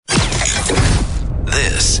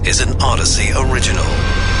is an Odyssey original.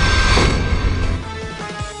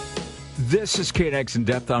 This is KNX In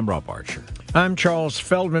Depth. I'm Rob Archer. I'm Charles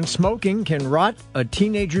Feldman. Smoking can rot a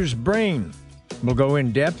teenager's brain. We'll go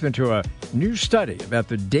in depth into a new study about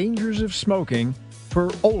the dangers of smoking for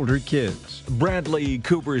older kids. Bradley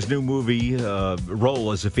Cooper's new movie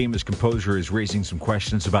role as a famous composer is raising some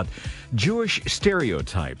questions about Jewish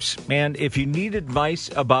stereotypes. And if you need advice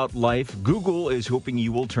about life, Google is hoping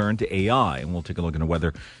you will turn to AI. And we'll take a look into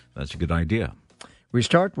whether that's a good idea. We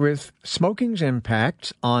start with smoking's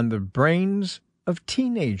impacts on the brains of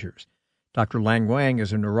teenagers. Dr. Lang Wang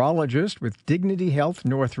is a neurologist with Dignity Health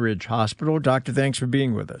Northridge Hospital. Doctor, thanks for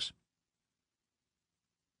being with us.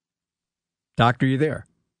 Doctor, you there?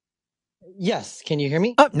 Yes. Can you hear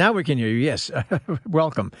me? Oh, now we can hear you. Yes.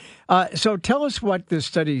 Welcome. So tell us what this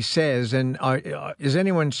study says, and is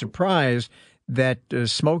anyone surprised that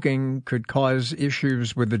smoking could cause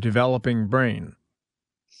issues with the developing brain?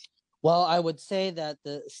 Well, I would say that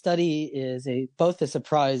the study is both a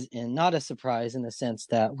surprise and not a surprise in the sense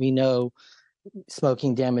that we know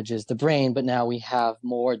smoking damages the brain, but now we have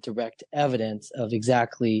more direct evidence of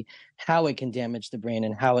exactly how it can damage the brain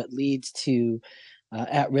and how it leads to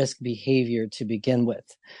at-risk behavior to begin with.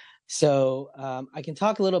 So I can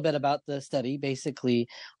talk a little bit about the study. Basically,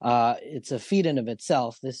 it's a feat in of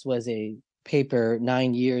itself. This was a paper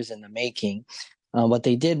 9 years in the making. What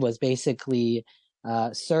they did was basically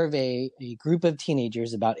survey a group of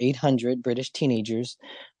teenagers, about 800 British teenagers,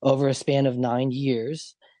 over a span of 9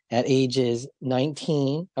 years at ages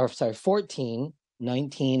 14,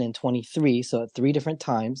 19, and 23, so at 3 different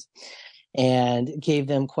times, and gave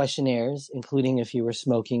them questionnaires, including if you were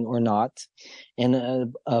smoking or not,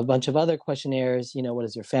 and a bunch of other questionnaires, what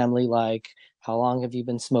is your family like? How long have you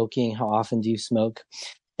been smoking? How often do you smoke?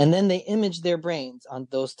 And then they imaged their brains on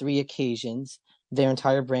those 3 occasions, their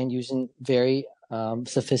entire brain, using very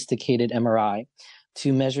sophisticated MRI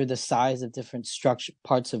to measure the size of different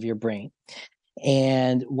parts of your brain.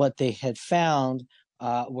 And what they had found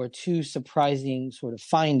were 2 surprising sort of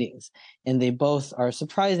findings. And they both are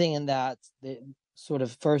surprising in that they sort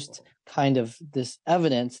of first kind of this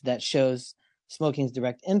evidence that shows smoking's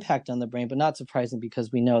direct impact on the brain, but not surprising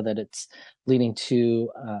because we know that it's leading to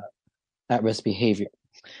at-risk behavior.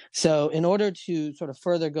 So in order to sort of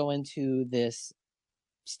further go into this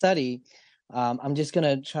study, I'm just going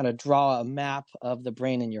to try to draw a map of the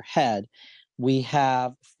brain in your head. We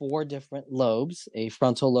have 4 different lobes: a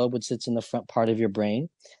frontal lobe, which sits in the front part of your brain,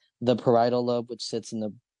 the parietal lobe, which sits in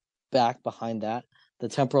the back behind that, the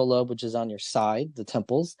temporal lobe, which is on your side, the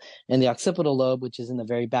temples, and the occipital lobe, which is in the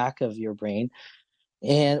very back of your brain.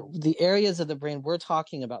 And the areas of the brain we're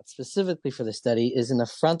talking about specifically for the study is in the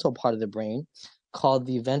frontal part of the brain, called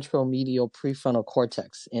the ventromedial prefrontal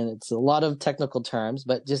cortex. And it's a lot of technical terms,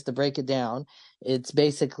 but just to break it down, it's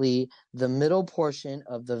basically the middle portion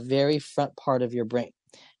of the very front part of your brain.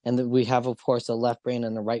 And we have, of course, a left brain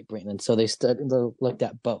and a right brain. And so they looked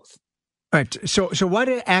at both. All right. So what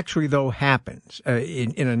actually, though, happens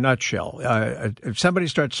in a nutshell? If somebody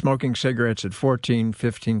starts smoking cigarettes at 14,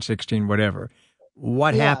 15, 16, whatever,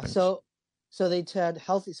 what happens? So they had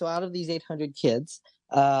healthy. So out of these 800 kids,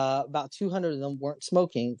 about 200 of them weren't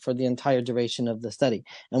smoking for the entire duration of the study.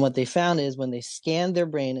 And what they found is when they scanned their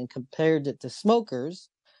brain and compared it to smokers,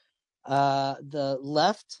 the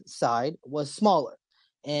left side was smaller.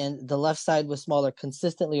 And the left side was smaller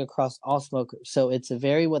consistently across all smokers. So it's a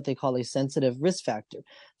very, what they call a sensitive risk factor.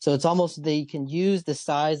 So it's almost, they can use the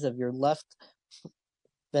size of your left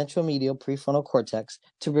ventromedial prefrontal cortex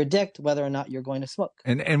to predict whether or not you're going to smoke.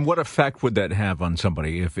 And what effect would that have on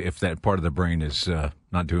somebody if that part of the brain is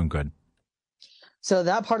not doing good? So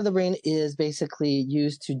that part of the brain is basically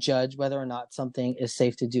used to judge whether or not something is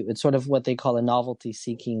safe to do. It's sort of what they call a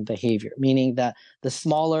novelty-seeking behavior, meaning that the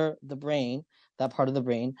smaller the brain, that part of the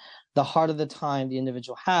brain, the harder the time the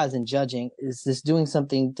individual has in judging, is this doing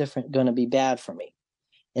something different going to be bad for me?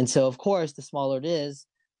 And so, of course, the smaller it is,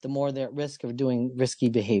 the more they're at risk of doing risky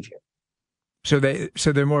behavior. So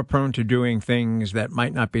they're more prone to doing things that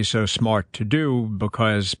might not be so smart to do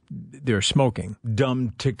because they're smoking.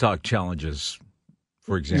 Dumb TikTok challenges,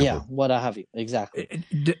 for example. Yeah, what have you. Exactly.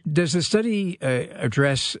 Does the study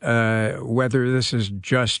address whether this is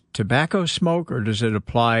just tobacco smoke, or does it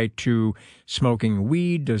apply to smoking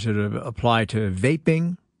weed? Does it apply to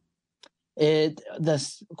vaping?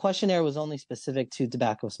 The questionnaire was only specific to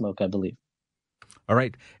tobacco smoke, I believe. All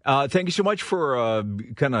right. Thank you so much for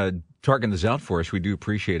kind of talking this out for us. We do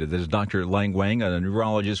appreciate it. This is Dr. Lang Wang, a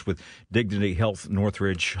neurologist with Dignity Health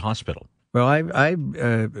Northridge Hospital. Well,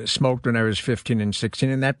 I smoked when I was 15 and 16,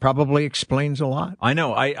 and that probably explains a lot. I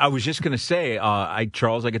know. I was just going to say,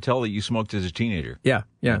 Charles, I could tell that you smoked as a teenager. Yeah,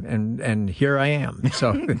 and here I am.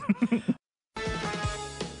 So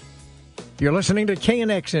you're listening to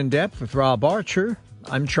KNX In Depth with Rob Archer.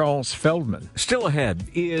 I'm Charles Feldman. Still ahead,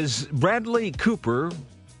 is Bradley Cooper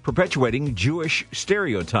perpetuating Jewish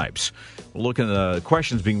stereotypes? We'll look at the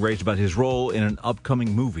questions being raised about his role in an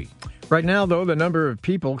upcoming movie. Right now, though, the number of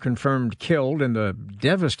people confirmed killed in the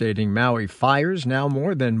devastating Maui fires, now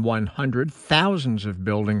more than 100, thousands of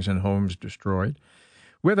buildings and homes destroyed.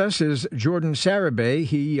 With us is Jordan Sarabay.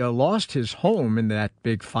 He lost his home in that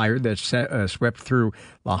big fire that swept through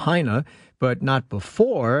Lahaina, but not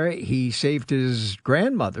before. He saved his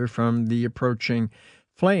grandmother from the approaching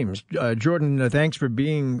flames. Jordan, thanks for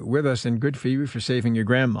being with us, and good for you for saving your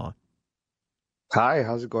grandma. Hi,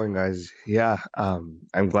 how's it going, guys? Yeah,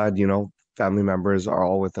 I'm glad, family members are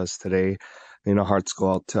all with us today. Hearts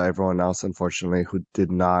go out to everyone else, unfortunately, who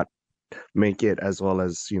did not make it, as well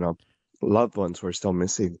as, loved ones who are still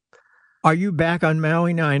missing. Are you back on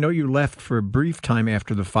Maui now? I know you left for a brief time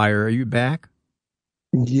after the fire. Are you back?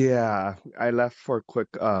 Yeah, I left for a quick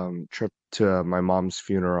trip to my mom's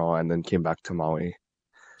funeral and then came back to Maui.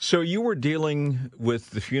 So you were dealing with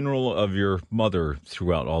the funeral of your mother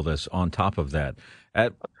throughout all this on top of that.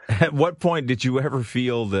 At what point did you ever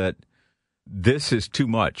feel that this is too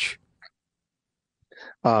much?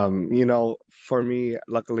 For me,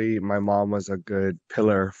 luckily, my mom was a good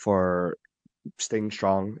pillar for staying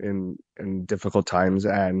strong in difficult times.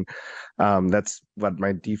 And that's what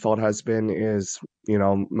my default has been is,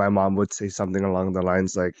 my mom would say something along the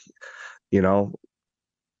lines like,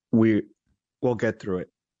 we will get through it.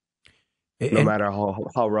 No matter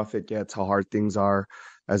how rough it gets, how hard things are,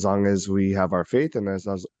 as long as we have our faith and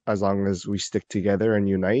as long as we stick together and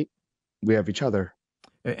unite, we have each other.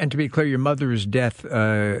 And to be clear, your mother's death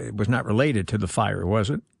was not related to the fire, was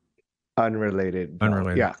it? Unrelated.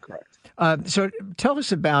 Unrelated. Yeah, correct. So tell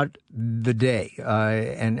us about the day,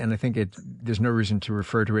 and I think there's no reason to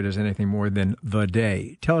refer to it as anything more than the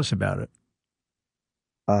day. Tell us about it.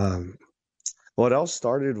 Well, it all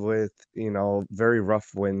started with, very rough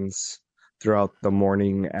winds throughout the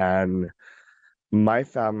morning, and my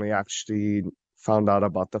family actually found out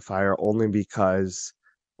about the fire only because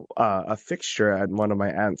a fixture at one of my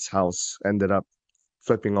aunt's house ended up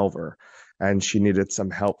flipping over and she needed some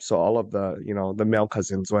help. So all of the male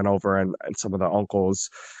cousins went over and some of the uncles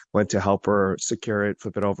went to help her secure it,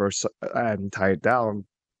 flip it over and tie it down.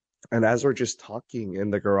 And as we're just talking in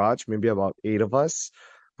the garage, maybe about 8 of us,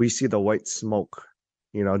 we see the white smoke,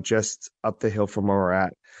 just up the hill from where we're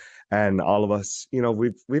at. And all of us,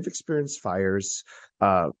 we've experienced fires,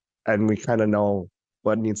 and we kind of know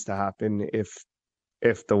what needs to happen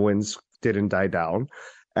if the winds didn't die down,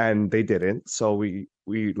 and they didn't. So we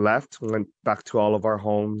left, went back to all of our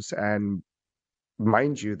homes, and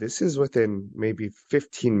mind you, this is within maybe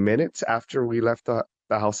 15 minutes after we left the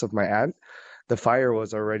house of my aunt. The fire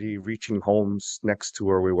was already reaching homes next to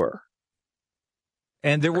where we were.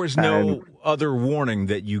 And there was no other warning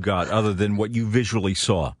that you got other than what you visually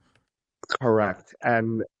saw. Correct.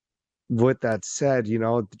 And with that said,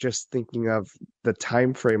 just thinking of the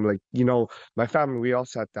time frame, like, my family, we all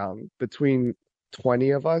sat down. Between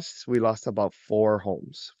 20 of us, we lost about 4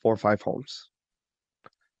 or 5 homes.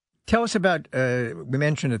 Tell us about, we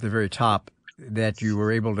mentioned at the very top that you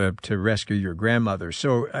were able to rescue your grandmother.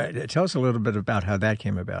 So tell us a little bit about how that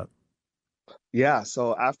came about. Yeah,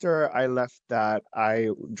 so after I left that, I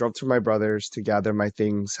drove to my brother's to gather my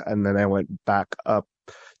things, and then I went back up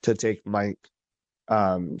to take my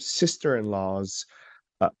sister-in-law's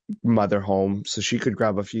mother home so she could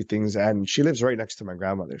grab a few things, and she lives right next to my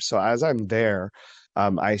grandmother. So as I'm there,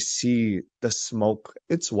 I see the smoke.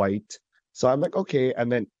 It's white. So I'm like, okay.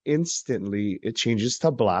 And then instantly it changes to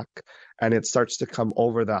black and it starts to come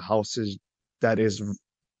over the houses that is,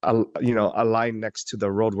 a line next to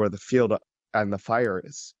the road where the field and the fire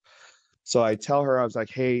is. So I tell her, I was like,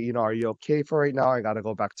 hey, are you okay for right now? I got to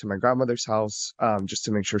go back to my grandmother's house just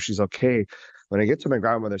to make sure she's okay. When I get to my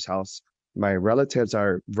grandmother's house, my relatives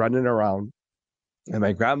are running around and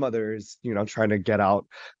my grandmother is, trying to get out.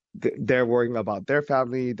 They're worrying about their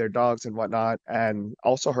family, their dogs and whatnot, and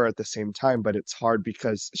also her at the same time. But it's hard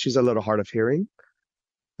because she's a little hard of hearing.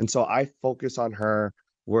 And so I focus on her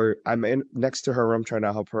where I'm in next to her room trying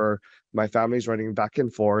to help her. My family's running back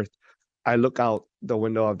and forth. I look out the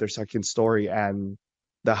window of their second story and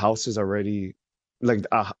the house is already, like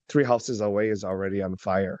 3 houses away, is already on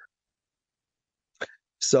fire.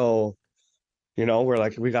 So, we're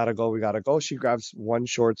like, we gotta go. She grabs 1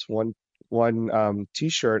 shorts, one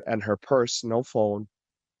t-shirt and her purse, no phone.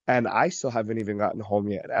 And I still haven't even gotten home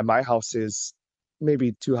yet. And my house is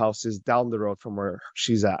maybe 2 houses down the road from where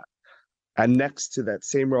she's at. And next to that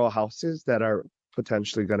same row of houses that are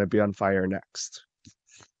potentially going to be on fire next.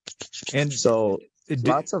 And So d-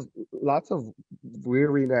 lots of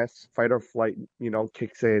weariness, fight or flight,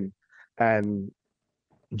 kicks in, and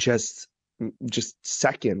just just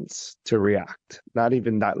seconds to react, not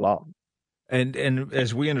even that long. and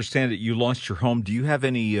as we understand it, you lost your home. Do you have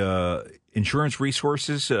any insurance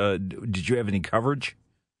resources? Did you have any coverage?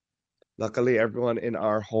 Luckily, everyone in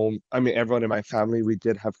our home, I mean, everyone in my family, we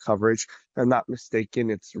did have coverage. If I'm not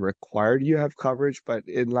mistaken, it's required you have coverage, but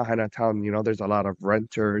in Lahaina town, there's a lot of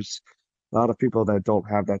renters, a lot of people that don't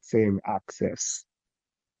have that same access.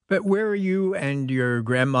 But where are you and your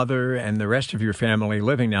grandmother and the rest of your family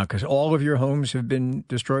living now? Because all of your homes have been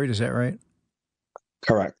destroyed. Is that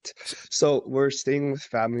Correct. So we're staying with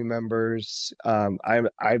family members.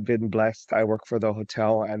 I've been blessed. I work for the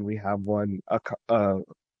hotel, and we have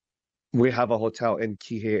a hotel in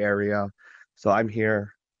Kihei area. So I'm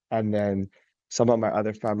here, and then some of my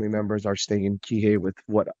other family members are staying in Kihei with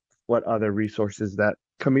what other resources that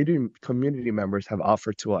community members have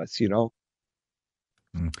offered to us.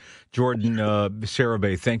 Jordan, Sarah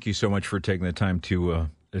Bay, thank you so much for taking the time to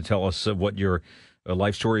tell us what your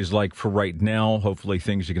life story is like for right now. Hopefully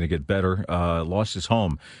things are going to get better. Lost his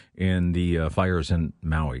home in the fires in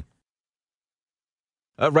Maui.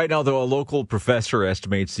 Right now, though, a local professor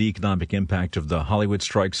estimates the economic impact of the Hollywood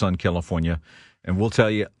strikes on California. And we'll tell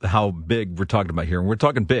you how big we're talking about here. And we're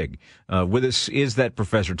talking big. With us is that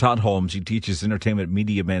professor, Todd Holmes. He teaches entertainment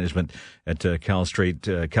media management at Cal State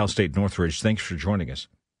Northridge. Thanks for joining us.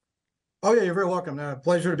 Oh, yeah, you're very welcome.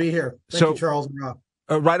 Pleasure to be here. Thank you, Charles and Rob.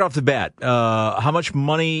 Right off the bat, how much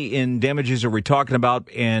money in damages are we talking about?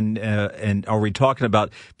 And are we talking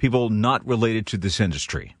about people not related to this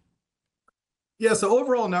industry? Yeah, so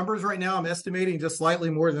overall numbers right now, I'm estimating just slightly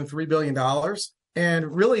more than $3 billion.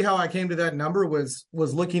 And really how I came to that number was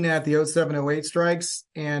looking at the 07-08 strikes.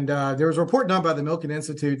 And there was a report done by the Milken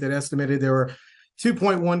Institute that estimated there were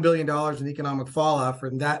 $2.1 billion in economic fallout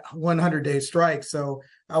from that 100-day strike. So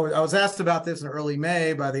I was asked about this in early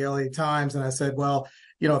May by the LA Times. And I said, well,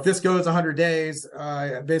 if this goes 100 days,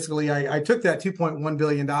 basically I took that $2.1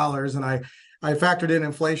 billion and I factored in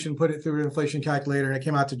inflation, put it through an inflation calculator, and it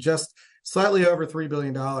came out to just slightly over $3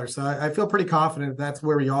 billion. So I feel pretty confident that's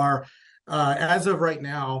where we are as of right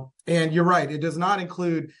now. And you're right, it does not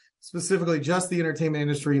include specifically just the entertainment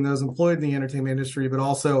industry and those employed in the entertainment industry, but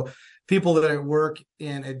also people that work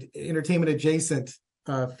in entertainment adjacent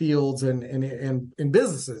fields and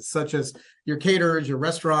businesses, such as your caterers, your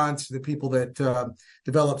restaurants, the people that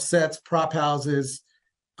develop sets, prop houses,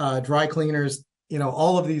 dry cleaners,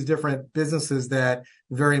 all of these different businesses that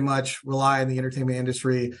very much rely on the entertainment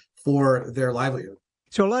industry for their livelihood.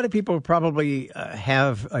 So a lot of people probably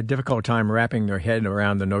have a difficult time wrapping their head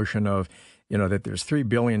around the notion of, that there's $3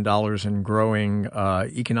 billion in growing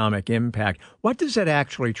economic impact. What does that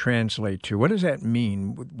actually translate to? What does that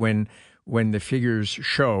mean when the figures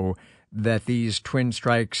show that these twin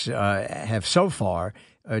strikes have so far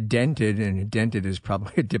dented, and dented is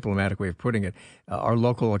probably a diplomatic way of putting it, our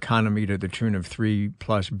local economy to the tune of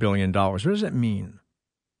 $3+ billion? What does that mean?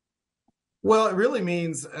 Well, it really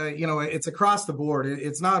means, it's across the board.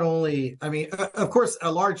 It's not only, of course,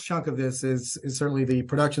 a large chunk of this is certainly the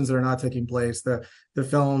productions that are not taking place, the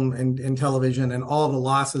film and television and all the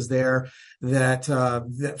losses there that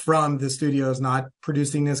from the studios not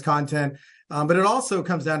producing this content. But it also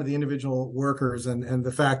comes down to the individual workers and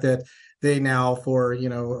the fact that they now for,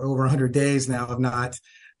 over 100 days now have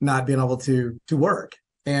not been able to work.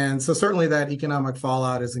 And so certainly that economic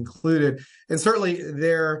fallout is included, and certainly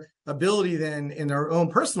their ability then in their own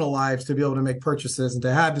personal lives to be able to make purchases and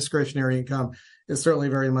to have discretionary income is certainly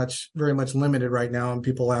very much limited right now. And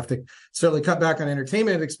people have to certainly cut back on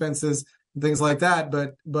entertainment expenses and things like that.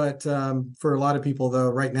 But for a lot of people,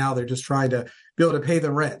 though, right now, they're just trying to be able to pay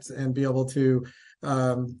the rent and be able to,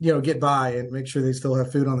 get by and make sure they still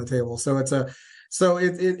have food on the table. So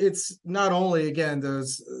it's not only, again,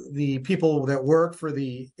 the people that work for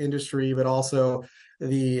the industry, but also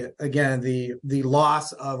the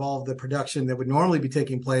loss of all of the production that would normally be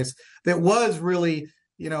taking place that was really,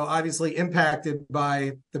 obviously impacted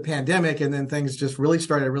by the pandemic. And then things just really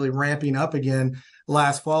started really ramping up again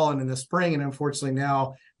last fall and in the spring. And unfortunately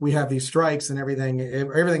now we have these strikes and everything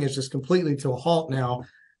is just completely to a halt now,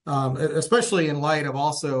 especially in light of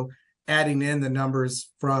also adding in the numbers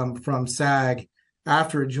from SAG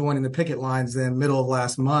after joining the picket lines in middle of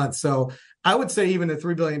last month. So I would say even the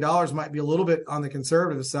 $3 billion might be a little bit on the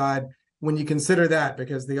conservative side when you consider that,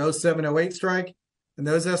 because the 07-08 strike And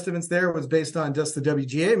those estimates there was based on just the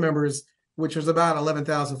WGA members, which was about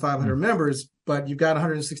 11,500 members, but you've got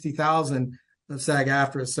 160,000 of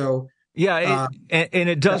SAG-AFTRA. So yeah, and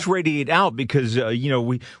it does radiate out because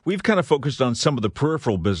we've kind of focused on some of the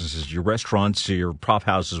peripheral businesses, your restaurants, your prop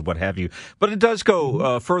houses, what have you. But it does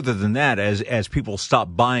go further than that as people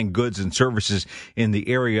stop buying goods and services in the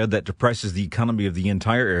area. That depresses the economy of the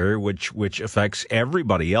entire area, which affects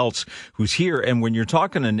everybody else who's here. And when you're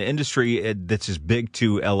talking an industry that's as big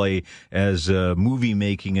to LA as movie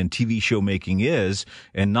making and TV show making is,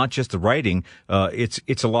 and not just the writing,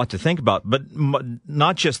 it's a lot to think about. But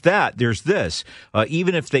not just that. There's this.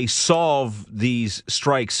 Even if they solve these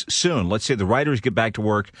strikes soon, let's say the writers get back to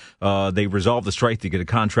work, they resolve the strike, they get a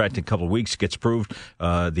contract in a couple of weeks, gets approved,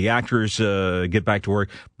 the actors get back to work,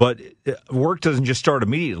 but work doesn't just start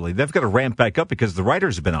immediately. They've got to ramp back up because the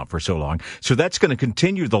writers have been out for so long. So that's going to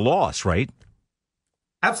continue the loss, right?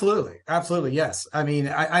 Absolutely. Absolutely. Yes. I mean,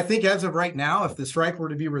 I think as of right now, if the strike were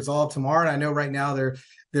to be resolved tomorrow, and I know right now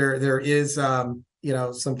there is,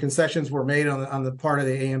 some concessions were made on the part of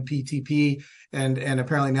the AMPTP, and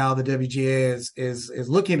apparently now the WGA is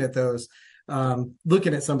looking at those,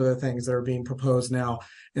 looking at some of the things that are being proposed now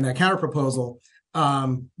in that counter proposal.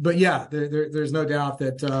 But yeah, there's no doubt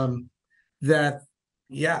that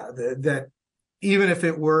even if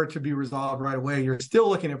it were to be resolved right away, you're still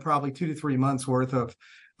looking at probably 2 to 3 months worth of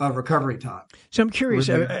recovery time. So I'm curious.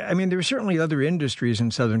 I mean, there are certainly other industries in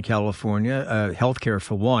Southern California, healthcare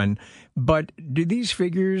for one, but do these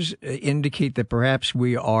figures indicate that perhaps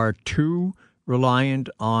we are too reliant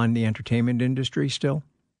on the entertainment industry still?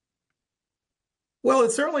 Well,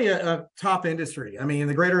 it's certainly a top industry. I mean, in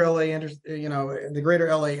the greater LA, the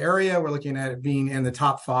greater LA area, we're looking at it being in the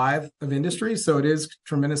top 5 of industries. So it is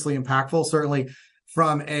tremendously impactful, certainly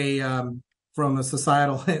from a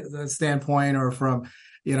societal standpoint, or from,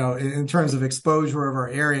 in terms of exposure of our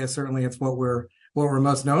area. Certainly it's what we're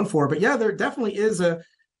most known for. But yeah, there definitely is a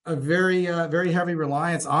very, very heavy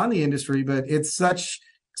reliance on the industry, but it's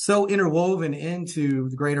so interwoven into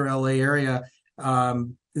the greater LA area.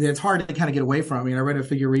 It's hard to kind of get away from. I mean, I read a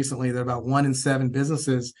figure recently that about 1 in 7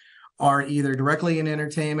 businesses are either directly in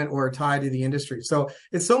entertainment or tied to the industry. So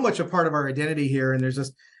it's so much a part of our identity here, and there's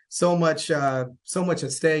just so much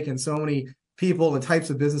at stake, and so many people and types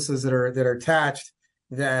of businesses that are attached,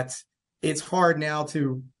 that it's hard now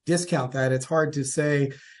to discount that. It's hard to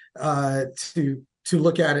say to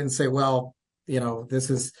look at it and say, well, this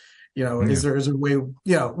is, is there a way,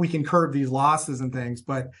 we can curb these losses and things,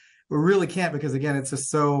 but we really can't, because again, it's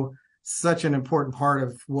just such an important part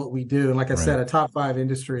of what we do. And like I said, a top 5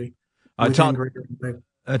 industry. Todd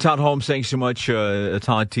Holmes, thanks so much.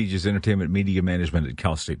 Todd teaches entertainment media management at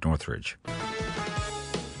Cal State Northridge.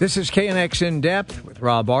 This is KNX In Depth with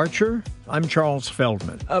Rob Archer. I'm Charles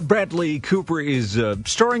Feldman. Bradley Cooper is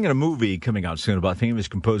starring in a movie coming out soon about famous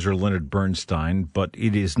composer Leonard Bernstein, but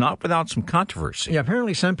it is not without some controversy. Yeah,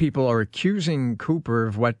 apparently some people are accusing Cooper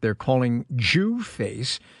of what they're calling Jew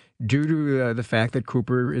face, due to the fact that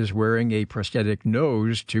Cooper is wearing a prosthetic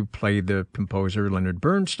nose to play the composer Leonard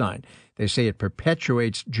Bernstein. They say it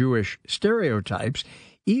perpetuates Jewish stereotypes,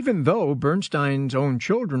 even though Bernstein's own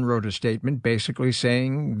children wrote a statement basically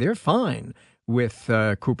saying they're fine with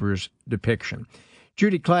Cooper's depiction.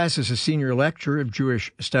 Judy Klass is a senior lecturer of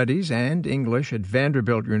Jewish Studies and English at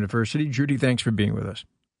Vanderbilt University. Judy, thanks for being with us.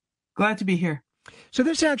 Glad to be here. So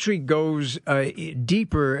this actually goes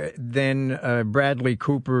deeper than Bradley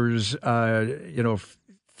Cooper's,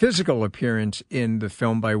 physical appearance in the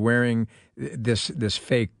film by wearing this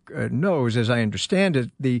fake nose. As I understand it,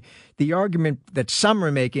 the argument that some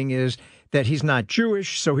are making is that he's not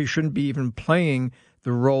Jewish, so he shouldn't be even playing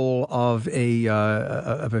the role of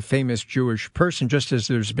a famous Jewish person, just as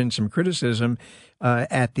there's been some criticism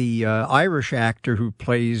at the Irish actor who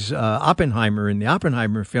plays Oppenheimer in the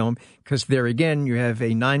Oppenheimer film, because there again you have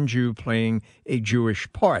a non-Jew playing a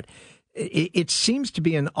Jewish part. It seems to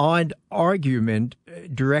be an odd argument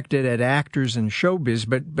directed at actors and showbiz,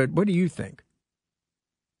 but what do you think?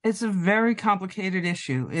 It's a very complicated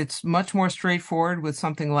issue. It's much more straightforward with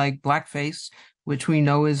something like blackface, which we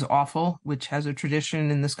know is awful, which has a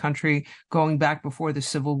tradition in this country going back before the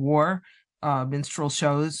Civil War. Minstrel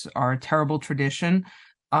shows are a terrible tradition.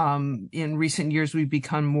 In recent years, we've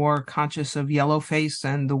become more conscious of yellowface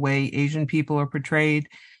and the way Asian people are portrayed.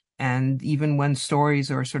 And even when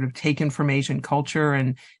stories are sort of taken from Asian culture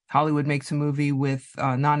and Hollywood makes a movie with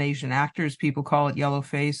non-Asian actors, people call it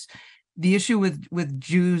yellowface. The issue with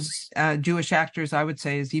Jewish actors, I would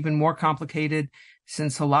say, is even more complicated,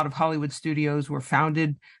 since a lot of Hollywood studios were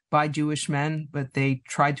founded by Jewish men, but they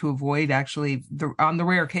tried to avoid actually, on the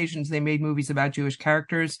rare occasions they made movies about Jewish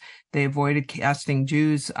characters, they avoided casting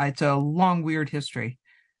Jews. It's a long, weird history.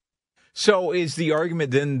 So is the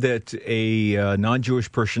argument then that a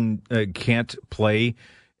non-Jewish person can't play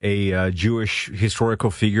a Jewish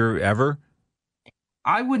historical figure ever?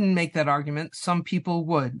 I wouldn't make that argument. Some people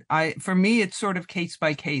would. For me, it's sort of case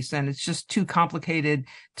by case, and it's just too complicated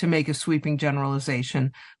to make a sweeping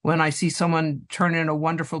generalization. When I see someone turn in a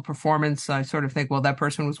wonderful performance, I sort of think, well, that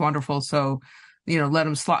person was wonderful, so, let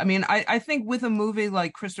them slide. I mean, I think with a movie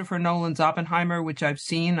like Christopher Nolan's Oppenheimer, which I've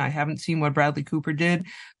seen, I haven't seen what Bradley Cooper did,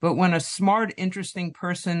 but when a smart, interesting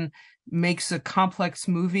person makes a complex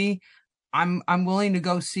movie, I'm willing to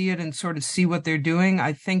go see it and sort of see what they're doing.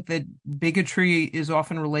 I think that bigotry is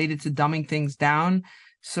often related to dumbing things down.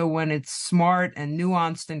 So when it's smart and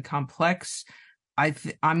nuanced and complex,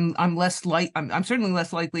 I'm certainly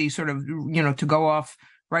less likely sort of, to go off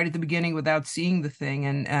right at the beginning without seeing the thing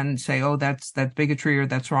and say, oh, that's bigotry, or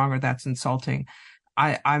that's wrong, or that's insulting.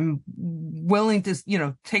 I'm willing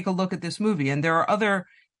to, take a look at this movie. And there are other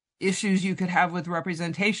issues you could have with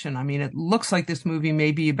representation. I mean, it looks like this movie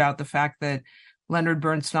may be about the fact that Leonard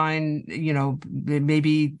Bernstein,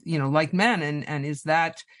 maybe, like men. And is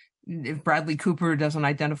that, if Bradley Cooper doesn't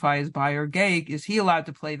identify as bi or gay, is he allowed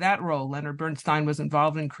to play that role? Leonard Bernstein was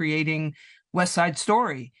involved in creating West Side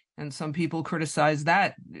Story. And some people criticize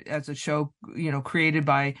that as a show, created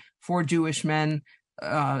by 4 Jewish men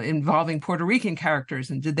involving Puerto Rican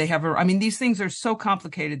characters. And did they have these things are so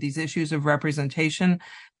complicated, these issues of representation.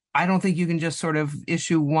 I don't think you can just sort of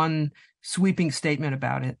issue one sweeping statement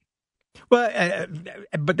about it. Well,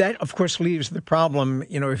 but that, of course, leaves the problem,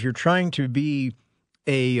 if you're trying to be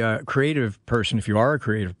a creative person, if you are a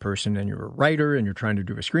creative person and you're a writer and you're trying to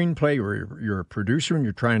do a screenplay, or you're a producer and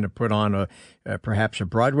you're trying to put on perhaps a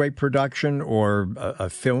Broadway production or a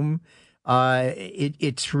film,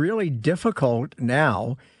 it's really difficult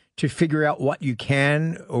now to figure out what you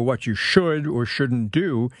can or what you should or shouldn't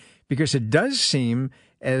do, because it does seem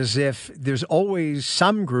as if there's always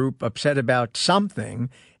some group upset about something,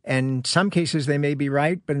 and in some cases they may be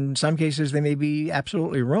right, but in some cases they may be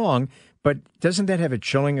absolutely wrong. But doesn't that have a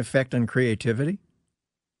chilling effect on creativity?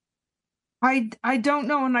 I don't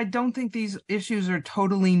know, and I don't think these issues are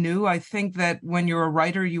totally new. I think that when you're a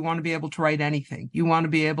writer, you want to be able to write anything. You want to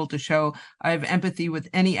be able to show I have empathy with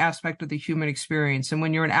any aspect of the human experience. And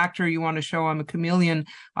when you're an actor, you want to show I'm a chameleon.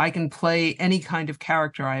 I can play any kind of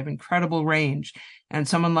character. I have incredible range. And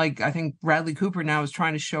someone like, I think Bradley Cooper now is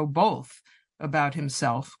trying to show both about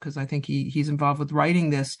himself, because I think he's involved with writing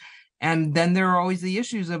this. And then there are always the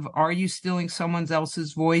issues of, are you stealing someone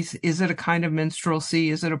else's voice? Is it a kind of minstrelsy?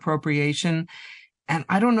 Is it appropriation? And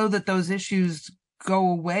I don't know that those issues go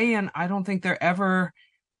away, and I don't think they're ever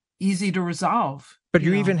easy to resolve. But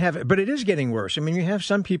but it is getting worse. I mean, you have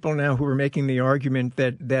some people now who are making the argument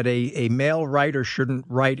that a male writer shouldn't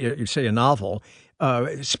write, say, a novel,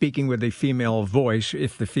 speaking with a female voice,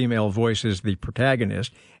 if the female voice is the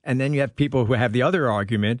protagonist. And then you have people who have the other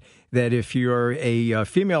argument that if you're a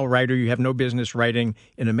female writer, you have no business writing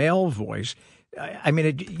in a male voice. I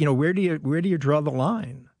mean, where do you draw the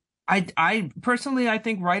line? I personally, I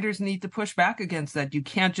think writers need to push back against that. You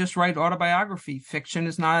can't just write autobiography. Fiction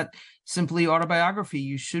is not simply autobiography.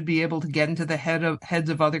 You should be able to get into the heads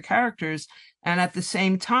of other characters. And at the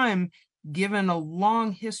same time, given a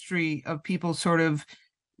long history of people sort of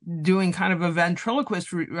doing kind of a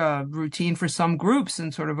ventriloquist routine for some groups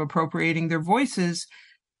and sort of appropriating their voices,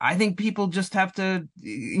 I think people just have to,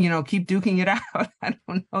 keep duking it out. I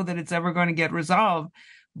don't know that it's ever going to get resolved,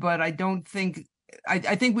 but I don't think,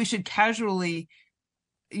 I think we should casually,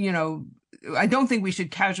 I don't think we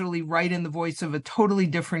should casually write in the voice of a totally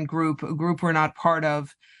different group, a group we're not part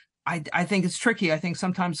of. I think it's tricky. I think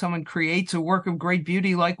sometimes someone creates a work of great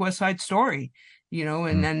beauty like West Side Story,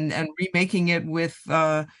 and remaking it with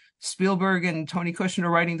Spielberg and Tony Kushner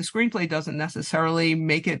writing the screenplay doesn't necessarily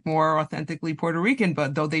make it more authentically Puerto Rican,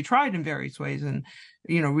 but though they tried in various ways. And,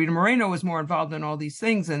 Rita Moreno was more involved in all these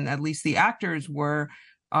things, and at least the actors were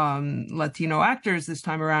Latino actors this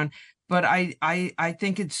time around. But I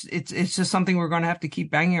think it's just something we're going to have to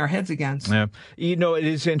keep banging our heads against. Yeah. It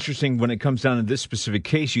is interesting when it comes down to this specific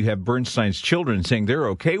case. You have Bernstein's children saying they're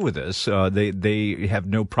okay with this. They have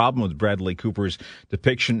no problem with Bradley Cooper's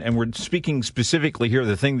depiction. And we're speaking specifically here.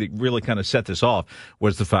 The thing that really kind of set this off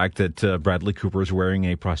was the fact that Bradley Cooper is wearing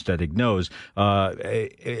a prosthetic nose.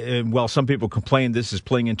 And while some people complain this is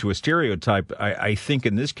playing into a stereotype, I think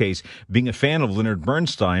in this case, being a fan of Leonard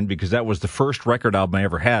Bernstein, because that was the first record album I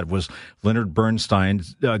ever had, was Leonard Bernstein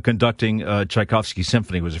conducting Tchaikovsky's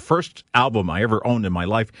symphony. It was the first album I ever owned in my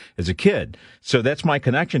life as a kid. So that's my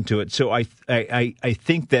connection to it. So I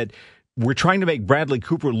think that we're trying to make Bradley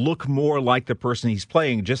Cooper look more like the person he's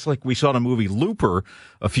playing, just like we saw in a movie Looper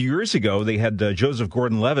a few years ago. They had Joseph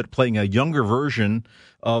Gordon-Levitt playing a younger version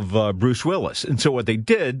of Bruce Willis. And so what they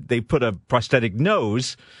did, they put a prosthetic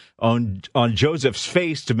nose on Joseph's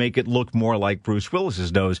face to make it look more like Bruce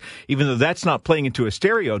Willis's nose, even though that's not playing into a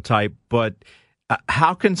stereotype. But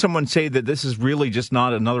how can someone say that this is really just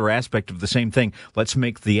not another aspect of the same thing? Let's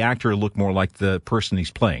make the actor look more like the person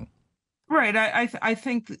he's playing. Right. I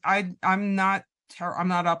think I'm not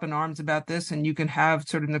up in arms about this, and you can have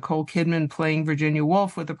sort of Nicole Kidman playing Virginia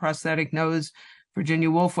Woolf with a prosthetic nose. Virginia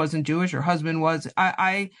Woolf wasn't Jewish, her husband was.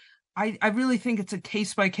 I really think it's a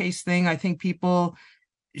case by case thing. I think people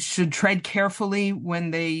should tread carefully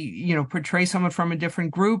when they, portray someone from a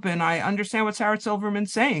different group. And I understand what Sarah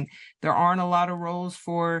Silverman's saying. There aren't a lot of roles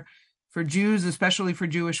for Jews, especially for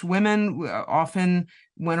Jewish women. Often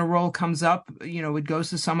when a role comes up, it goes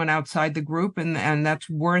to someone outside the group, and that's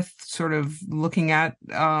worth sort of looking at.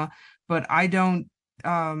 But I don't,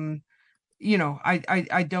 I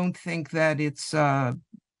don't think that it's a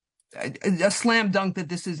slam dunk that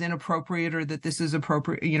this is inappropriate or that this is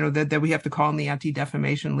appropriate, that we have to call in the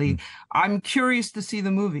Anti-Defamation League. I'm curious to see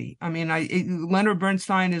the movie. I mean, Leonard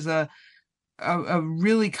Bernstein is a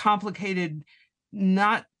really complicated,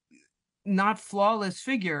 not flawless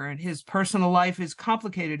figure, and his personal life is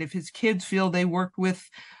complicated. If his kids feel they worked with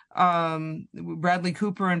Bradley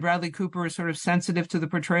Cooper, and Bradley Cooper is sort of sensitive to the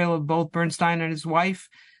portrayal of both Bernstein and his wife,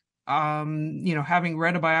 having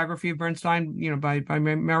read a biography of Bernstein, by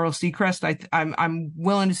Meryl Seacrest, I'm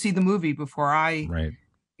willing to see the movie before I,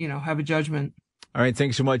 have a judgment. All right.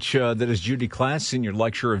 Thanks so much. That is Judy Klass, Senior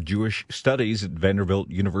Lecturer of Jewish Studies at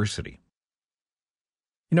Vanderbilt University.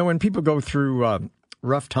 When people go through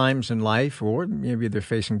rough times in life, or maybe they're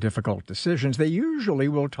facing difficult decisions, they usually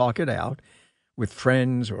will talk it out with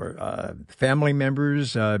friends or family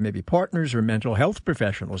members, maybe partners or mental health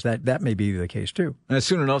professionals. That may be the case too. And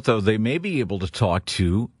soon enough, though, they may be able to talk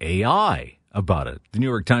to AI about it. The New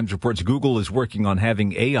York Times reports Google is working on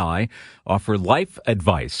having AI offer life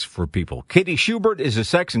advice for people. Katie Schubert is a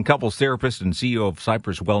sex and couples therapist and CEO of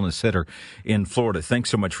Cypress Wellness Center in Florida. Thanks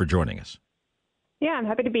so much for joining us. Yeah, I'm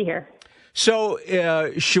happy to be here. So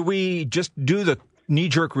should we just do the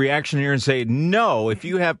knee-jerk reaction here and say, no, if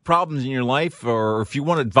you have problems in your life or if you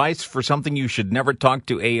want advice for something, you should never talk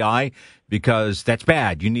to AI because that's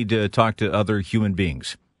bad. You need to talk to other human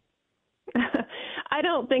beings. I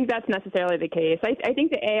don't think that's necessarily the case. I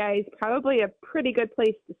think the AI is probably a pretty good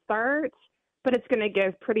place to start, but it's going to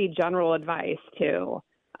give pretty general advice too.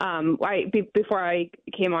 Before I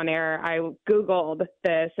came on air, I Googled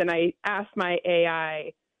this and I asked my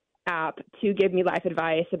AI app to give me life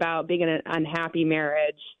advice about being in an unhappy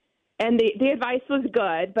marriage. And the advice was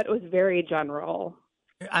good, but it was very general.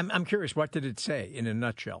 I'm curious, what did it say in a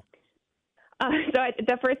nutshell?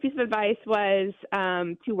 The first piece of advice was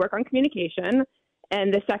to work on communication.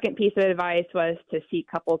 And the second piece of advice was to seek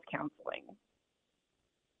couples counseling.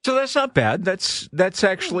 So that's not bad. That's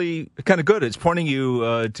actually kind of good. It's pointing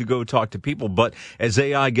you to go talk to people. But as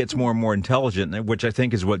AI gets more and more intelligent, which I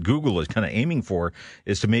think is what Google is kind of aiming for,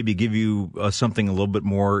 is to maybe give you something a little bit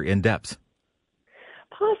more in depth.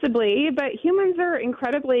 Possibly, but humans are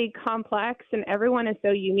incredibly complex and everyone is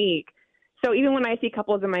so unique. So even when I see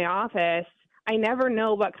couples in my office, I never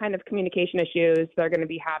know what kind of communication issues they're going to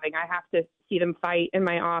be having. I have to see them fight in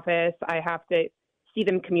my office. I have to see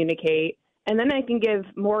them communicate. And then I can give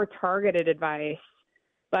more targeted advice.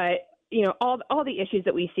 But, all the issues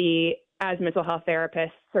that we see as mental health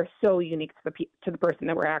therapists are so unique to the person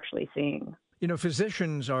that we're actually seeing.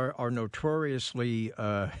 Physicians are notoriously,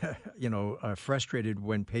 frustrated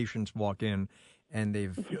when patients walk in and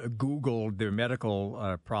they've Googled their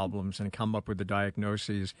medical problems and come up with the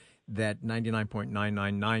diagnoses that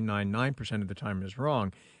 99.99999% of the time is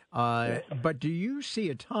wrong. Yes. But do you see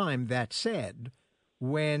a time, that said,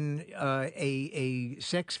 when a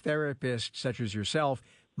sex therapist such as yourself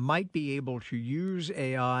might be able to use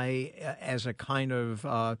AI as a kind of,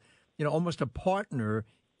 almost a partner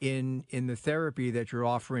in the therapy that you're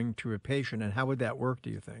offering to a patient? And how would that work, do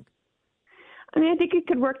you think? I mean, I think it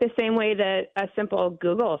could work the same way that a simple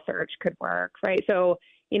Google search could work, right? So,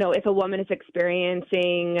 if a woman is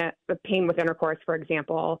experiencing pain with intercourse, for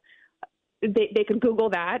example, they could Google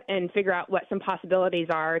that and figure out what some possibilities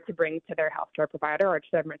are to bring to their healthcare provider or to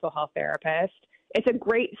their mental health therapist. It's a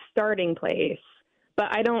great starting place, but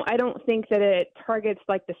I don't think that it targets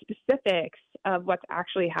like the specifics of what's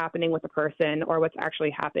actually happening with a person or what's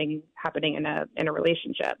actually happening in a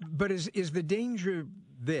relationship. But is the danger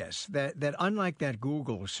this, that unlike that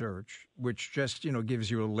Google search, which just,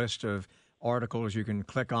 gives you a list of articles you can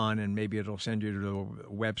click on and maybe it'll send you to the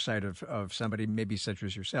website of somebody maybe such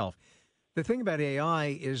as yourself. The thing about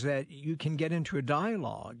AI is that you can get into a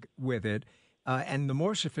dialogue with it, and the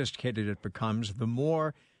more sophisticated it becomes, the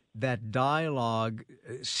more that dialogue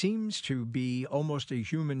seems to be almost a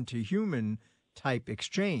human-to-human type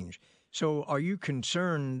exchange. So are you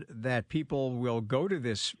concerned that people will go to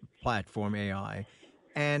this platform, AI,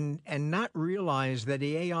 and not realize that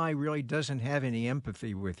the AI really doesn't have any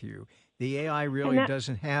empathy with you? The AI really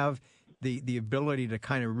doesn't have the ability to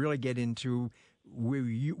kind of really get into where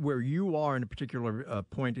you are in a particular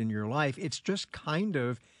point in your life. It's just kind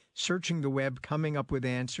of searching the web, coming up with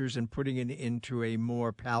answers, and putting it into a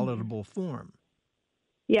more palatable form.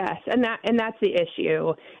 Yes, and that's the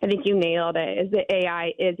issue. I think you nailed it. Is that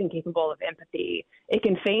AI is incapable of empathy. It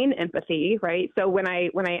can feign empathy, right? So when I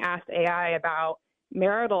asked AI about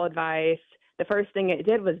marital advice, the first thing it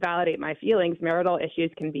did was validate my feelings. Marital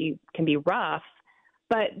issues can be rough,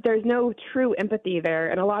 but there's no true empathy there.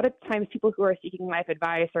 And a lot of times people who are seeking life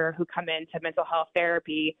advice or who come into mental health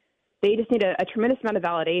therapy, they just need a tremendous amount of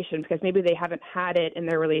validation because maybe they haven't had it in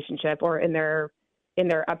their relationship or in their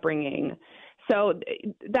upbringing. So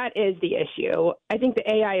that is the issue. I think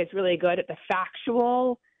the AI is really good at the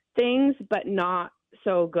factual things, but not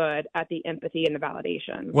so good at the empathy and the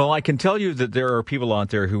validation. Well, I can tell you that there are people out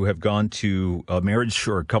there who have gone to marriage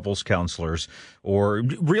or couples counselors or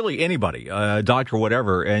really anybody, doctor,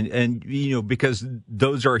 whatever, and because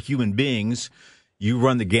those are human beings. You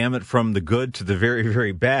run the gamut from the good to the very,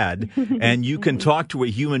 very bad, and you can talk to a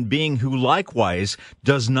human being who likewise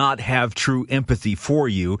does not have true empathy for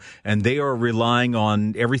you, and they are relying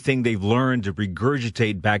on everything they've learned to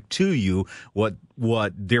regurgitate back to you what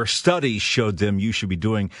their studies showed them you should be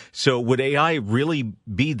doing. So would AI really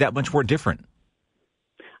be that much more different?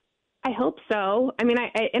 I hope so. I mean,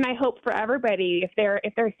 I hope for everybody, if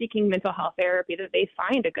they're seeking mental health therapy, that they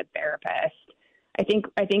find a good therapist. I think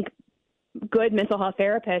good mental health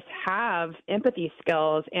therapists have empathy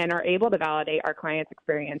skills and are able to validate our clients'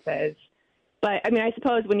 experiences. But I mean, I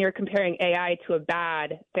suppose when you're comparing AI to a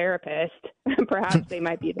bad therapist, perhaps they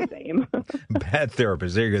might be the same. Bad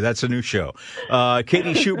therapist. There you go. That's a new show.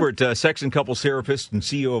 Katie Schubert, sex and couples therapist and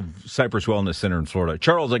CEO of Cypress Wellness Center in Florida.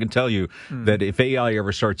 Charles, I can tell you that if AI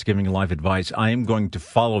ever starts giving life advice, I am going to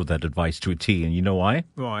follow that advice to a T. And you know why?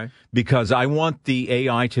 Why? Because I want the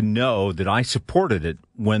AI to know that I supported it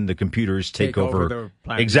when the computers take over the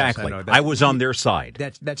planet. Exactly. Yes, I was on their side.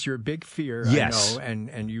 That's your big fear. Yes. I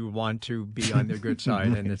know, and you want to be on their good side.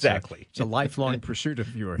 And Exactly. It's a lifelong pursuit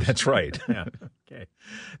of yours. That's right. Yeah. Okay.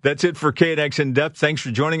 That's it for KNX In Depth. Thanks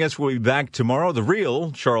for joining us. We'll be back tomorrow. The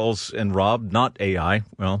real Charles and Rob, not AI.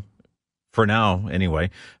 Well, for now,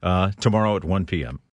 anyway. Tomorrow at 1 p.m.